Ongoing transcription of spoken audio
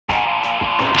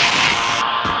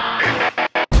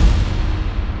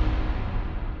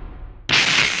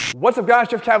What's up guys,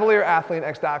 Jeff Cavaliere,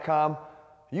 AthleanX.com.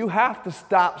 You have to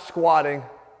stop squatting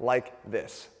like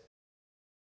this.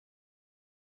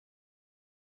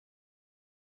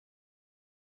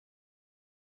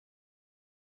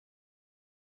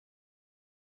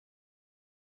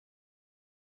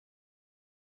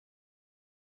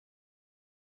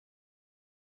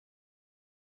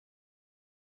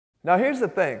 Now here's the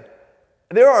thing.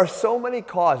 There are so many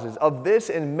causes of this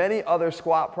and many other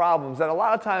squat problems that a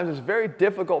lot of times it's very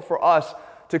difficult for us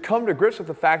to come to grips with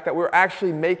the fact that we're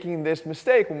actually making this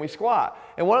mistake when we squat.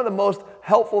 And one of the most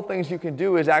helpful things you can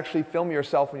do is actually film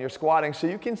yourself when you're squatting so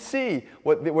you can see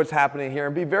what's happening here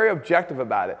and be very objective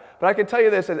about it. But I can tell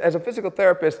you this, as a physical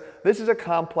therapist, this is a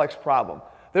complex problem.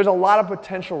 There's a lot of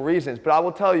potential reasons, but I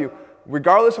will tell you,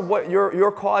 regardless of what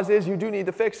your cause is, you do need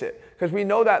to fix it. Because we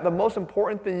know that the most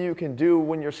important thing you can do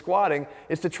when you're squatting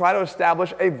is to try to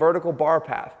establish a vertical bar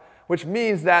path, which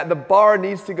means that the bar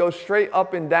needs to go straight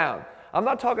up and down. I'm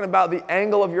not talking about the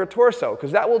angle of your torso,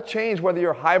 because that will change whether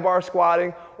you're high bar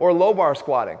squatting or low bar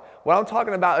squatting. What I'm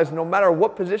talking about is no matter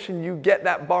what position you get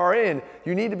that bar in,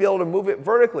 you need to be able to move it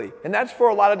vertically. And that's for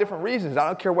a lot of different reasons. I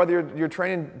don't care whether you're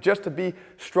training just to be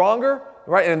stronger,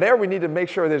 right? And there we need to make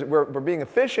sure that we're being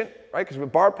efficient, right? Because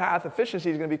with bar path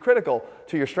efficiency is going to be critical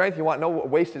to your strength. You want no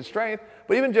wasted strength.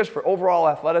 But even just for overall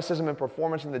athleticism and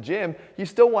performance in the gym, you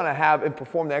still want to have and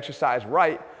perform the exercise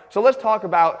right. So let's talk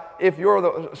about if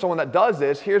you're someone that does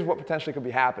this, here's what potentially could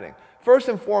be happening. First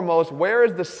and foremost, where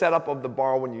is the setup of the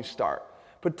bar when you start?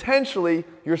 Potentially,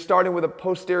 you're starting with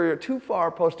a too far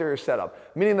posterior setup,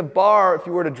 meaning the bar, if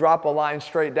you were to drop a line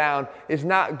straight down, is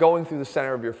not going through the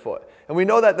center of your foot. And we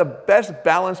know that the best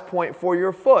balance point for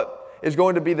your foot is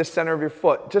going to be the center of your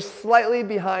foot, just slightly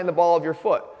behind the ball of your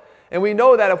foot. And we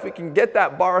know that if we can get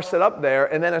that bar set up there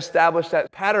and then establish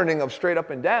that patterning of straight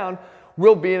up and down,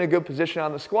 we'll be in a good position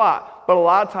on the squat. But a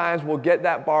lot of times we'll get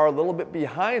that bar a little bit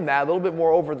behind that, a little bit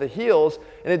more over the heels,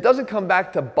 and it doesn't come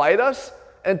back to bite us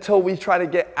until we try to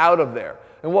get out of there.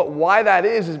 And why that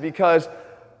is because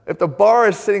if the bar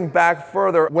is sitting back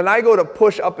further, when I go to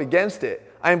push up against it,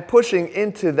 I'm pushing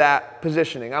into that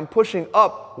positioning. I'm pushing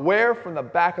up where from the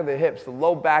back of the hips, the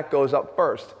low back goes up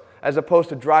first, as opposed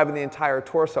to driving the entire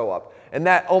torso up. And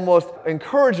that almost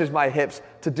encourages my hips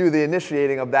to do the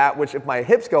initiating of that, which if my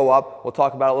hips go up, we'll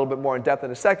talk about it a little bit more in depth in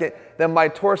a second, then my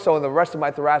torso and the rest of my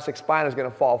thoracic spine is going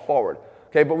to fall forward.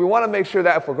 Okay, but we want to make sure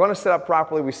that if we're going to set up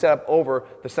properly, we set up over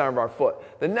the center of our foot.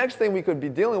 The next thing we could be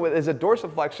dealing with is a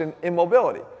dorsiflexion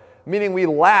immobility, meaning we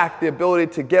lack the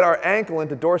ability to get our ankle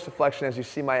into dorsiflexion as you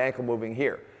see my ankle moving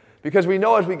here. Because we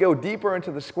know as we go deeper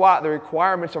into the squat, the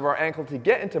requirements of our ankle to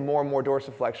get into more and more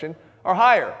dorsiflexion are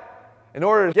higher. In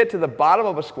order to get to the bottom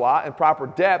of a squat in proper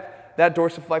depth, that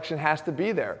dorsiflexion has to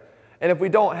be there. And if we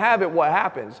don't have it, what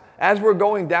happens? As we're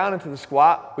going down into the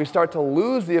squat, we start to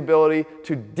lose the ability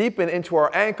to deepen into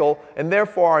our ankle, and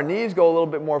therefore our knees go a little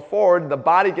bit more forward, the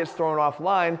body gets thrown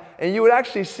offline, and you would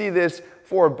actually see this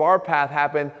forward bar path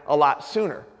happen a lot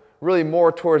sooner. Really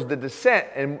more towards the descent,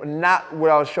 and not what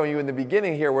I was showing you in the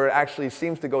beginning here, where it actually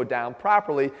seems to go down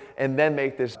properly and then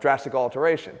make this drastic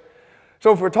alteration.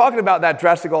 So if we're talking about that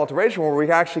drastic alteration where we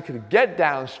actually could get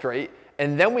down straight,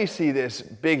 and then we see this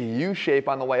big U shape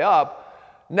on the way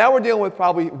up, now we're dealing with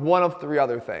probably one of three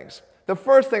other things. The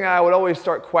first thing I would always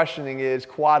start questioning is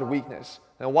quad weakness.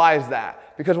 And why is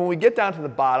that? Because when we get down to the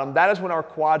bottom, that is when our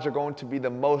quads are going to be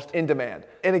the most in demand.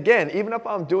 And again, even if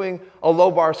I'm doing a low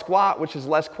bar squat, which is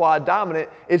less quad dominant,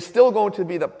 it's still going to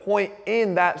be the point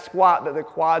in that squat that the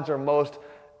quads are most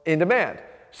in demand.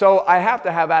 So I have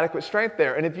to have adequate strength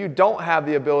there. And if you don't have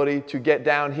the ability to get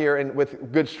down here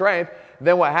with good strength,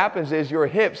 then what happens is your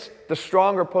hips, the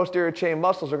stronger posterior chain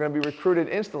muscles are going to be recruited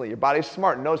instantly. Your body's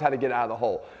smart and knows how to get out of the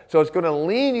hole. So it's going to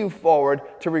lean you forward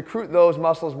to recruit those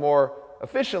muscles more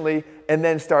efficiently and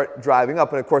then start driving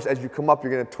up. And of course, as you come up,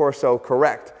 you're going to torso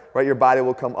correct, right? Your body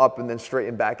will come up and then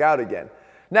straighten back out again.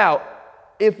 Now,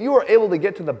 if you are able to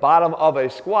get to the bottom of a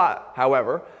squat,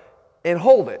 however, and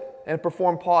hold it and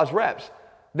perform pause reps,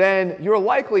 then you're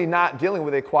likely not dealing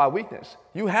with a quad weakness.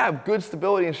 You have good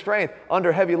stability and strength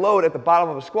under heavy load at the bottom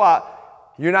of a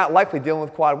squat. You're not likely dealing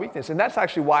with quad weakness. And that's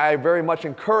actually why I very much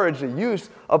encourage the use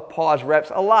of pause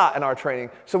reps a lot in our training,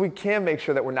 so we can make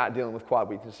sure that we're not dealing with quad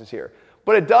weaknesses here.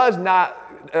 But it does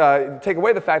not take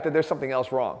away the fact that there's something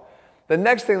else wrong. The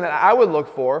next thing that I would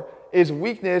look for is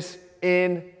weakness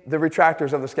in the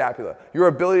retractors of the scapula. Your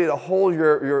ability to hold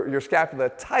your scapula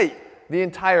tight the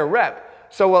entire rep.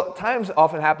 So what times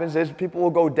often happens is people will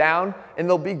go down and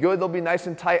they'll be good, they'll be nice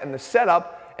and tight in the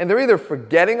setup, and they're either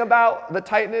forgetting about the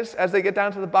tightness as they get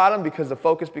down to the bottom because the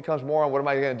focus becomes more on what am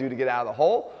I going to do to get out of the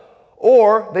hole,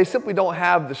 or they simply don't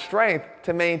have the strength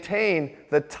to maintain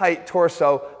the tight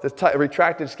torso, the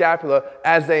retracted scapula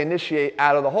as they initiate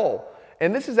out of the hole.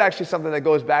 And this is actually something that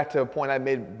goes back to a point I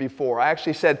made before. I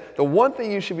actually said the one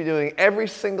thing you should be doing every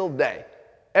single day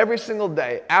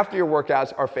after your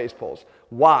workouts are face pulls.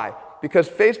 Why? Because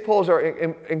face pulls are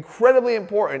incredibly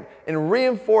important in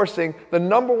reinforcing the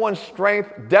 #1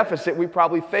 strength deficit we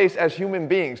probably face as human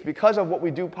beings because of what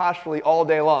we do posturally all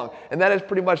day long. And that is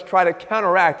pretty much try to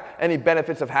counteract any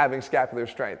benefits of having scapular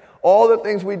strength. All the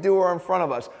things we do are in front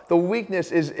of us. The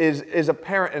weakness is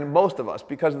apparent in most of us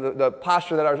because of the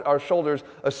posture that our shoulders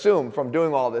assume from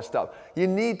doing all this stuff. You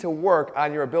need to work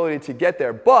on your ability to get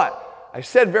there. But I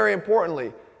said very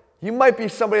importantly, you might be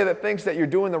somebody that thinks that you're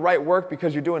doing the right work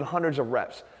because you're doing hundreds of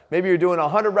reps. Maybe you're doing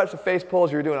 100 reps of face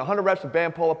pulls, you're doing 100 reps of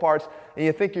band pull-aparts, and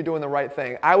you think you're doing the right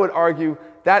thing. I would argue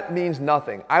that means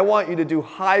nothing. I want you to do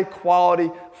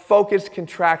high-quality, focused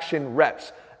contraction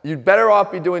reps. You'd better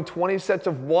off be doing 20 sets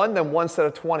of 1 than 1 set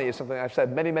of 20 is something I've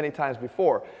said many, many times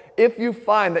before. If you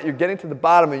find that you're getting to the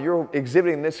bottom and you're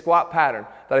exhibiting this squat pattern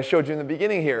that I showed you in the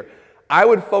beginning here, I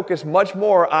would focus much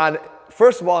more on,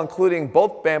 first of all, including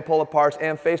both band pull-aparts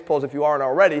and face pulls if you aren't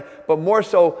already, but more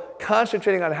so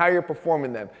concentrating on how you're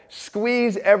performing them.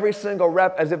 Squeeze every single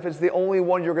rep as if it's the only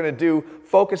one you're going to do.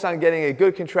 Focus on getting a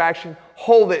good contraction.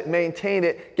 Hold it, maintain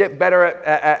it, get better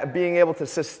at being able to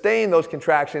sustain those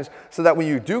contractions so that when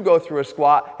you do go through a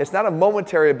squat, it's not a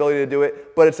momentary ability to do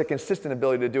it, but it's a consistent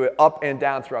ability to do it up and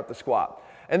down throughout the squat.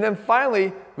 And then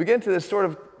finally, we get into this sort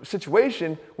of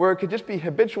situation where it could just be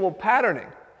habitual patterning.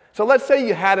 So let's say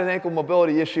you had an ankle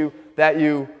mobility issue that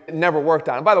you never worked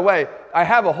on. And by the way, I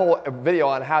have a whole video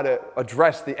on how to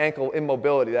address the ankle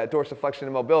immobility, that dorsiflexion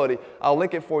immobility. I'll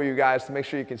link it for you guys to make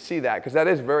sure you can see that, because that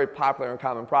is a very popular and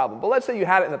common problem. But let's say you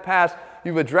had it in the past,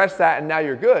 you've addressed that, and now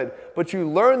you're good. But you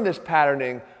learned this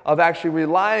patterning of actually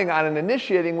relying on and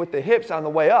initiating with the hips on the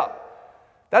way up.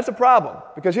 That's a problem,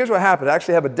 because here's what happened. I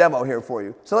actually have a demo here for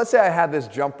you. So let's say I have this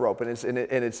jump rope, and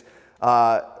it's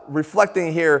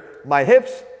reflecting here my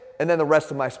hips, and then the rest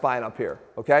of my spine up here,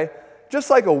 okay? Just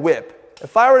like a whip,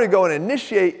 if I were to go and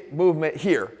initiate movement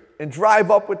here and drive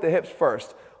up with the hips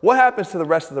first, what happens to the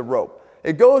rest of the rope?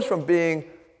 It goes from being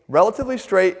relatively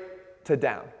straight to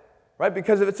down, right?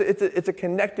 Because it's a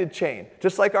connected chain.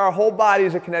 Just like our whole body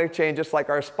is a connected chain, just like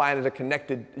our spine is a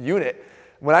connected unit.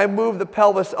 When I move the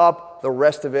pelvis up, the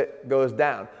rest of it goes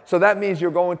down. So that means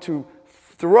you're going to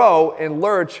throw and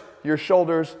lurch your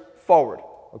shoulders forward.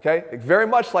 Okay? Very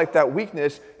much like that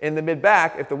weakness in the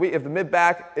mid-back. If the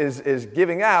mid-back is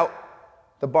giving out,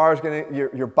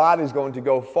 your body is going to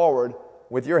go forward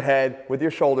with your head, with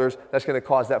your shoulders. That's going to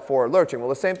cause that forward lurching. Well,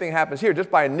 the same thing happens here.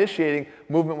 Just by initiating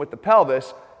movement with the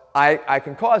pelvis, I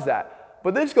can cause that.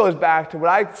 But this goes back to what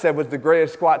I said was the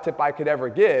greatest squat tip I could ever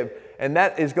give, and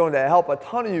that is going to help a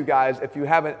ton of you guys if you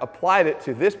haven't applied it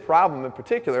to this problem in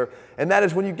particular, and that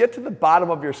is when you get to the bottom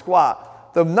of your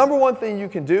squat, the #1 thing you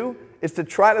can do is to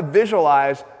try to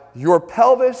visualize your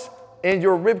pelvis and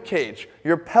your rib cage,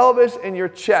 your pelvis and your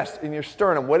chest and your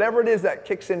sternum, whatever it is that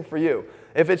kicks in for you.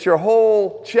 If it's your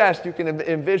whole chest, you can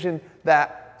envision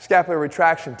that scapular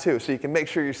retraction too, so you can make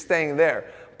sure you're staying there.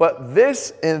 But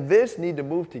this and this need to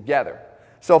move together.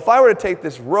 So if I were to take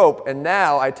this rope and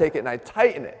now I take it and I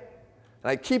tighten it,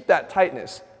 and I keep that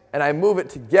tightness, and I move it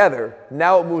together,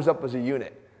 now it moves up as a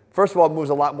unit. First of all, it moves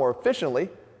a lot more efficiently,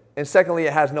 and secondly,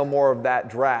 it has no more of that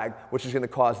drag, which is going to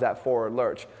cause that forward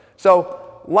lurch. So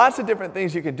lots of different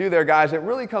things you can do there, guys. It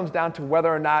really comes down to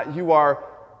whether or not you are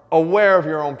aware of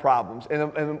your own problems.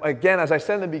 And again, as I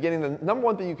said in the beginning, the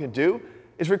 #1 thing you can do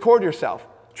is record yourself.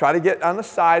 Try to get on the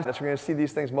sides. That's where you're going to see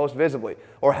these things most visibly.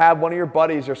 Or have one of your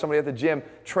buddies or somebody at the gym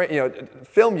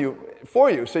film you for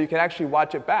you so you can actually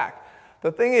watch it back.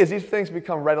 The thing is, these things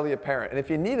become readily apparent. And if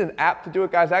you need an app to do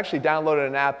it, guys, I actually downloaded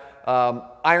an app.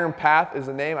 Iron Path is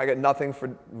the name. I get nothing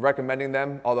for recommending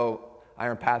them, although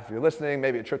Iron Path, if you're listening,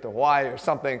 maybe a trip to Hawaii or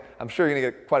something, I'm sure you're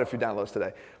going to get quite a few downloads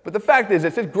today. But the fact is,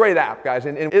 it's a great app, guys,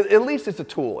 and at least it's a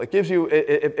tool. It gives you,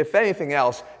 if anything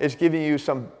else, it's giving you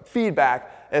some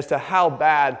feedback as to how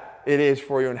bad it is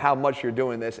for you and how much you're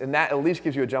doing this, and that at least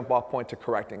gives you a jump-off point to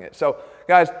correcting it. So,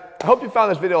 guys, I hope you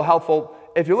found this video helpful.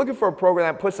 If you're looking for a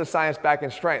program that puts the science back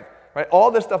in strength, right,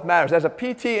 all this stuff matters. As a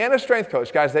PT and a strength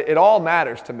coach, guys, it all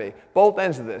matters to me, both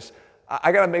ends of this.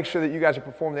 I got to make sure that you guys are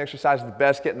performing the exercises the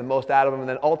best, getting the most out of them, and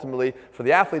then ultimately, for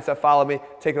the athletes that follow me,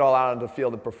 take it all out onto the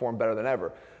field and perform better than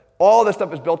ever. All this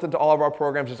stuff is built into all of our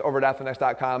programs. It's over at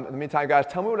athleanx.com. In the meantime, guys,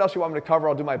 tell me what else you want me to cover.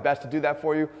 I'll do my best to do that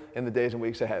for you in the days and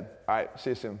weeks ahead. All right,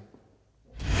 see you soon.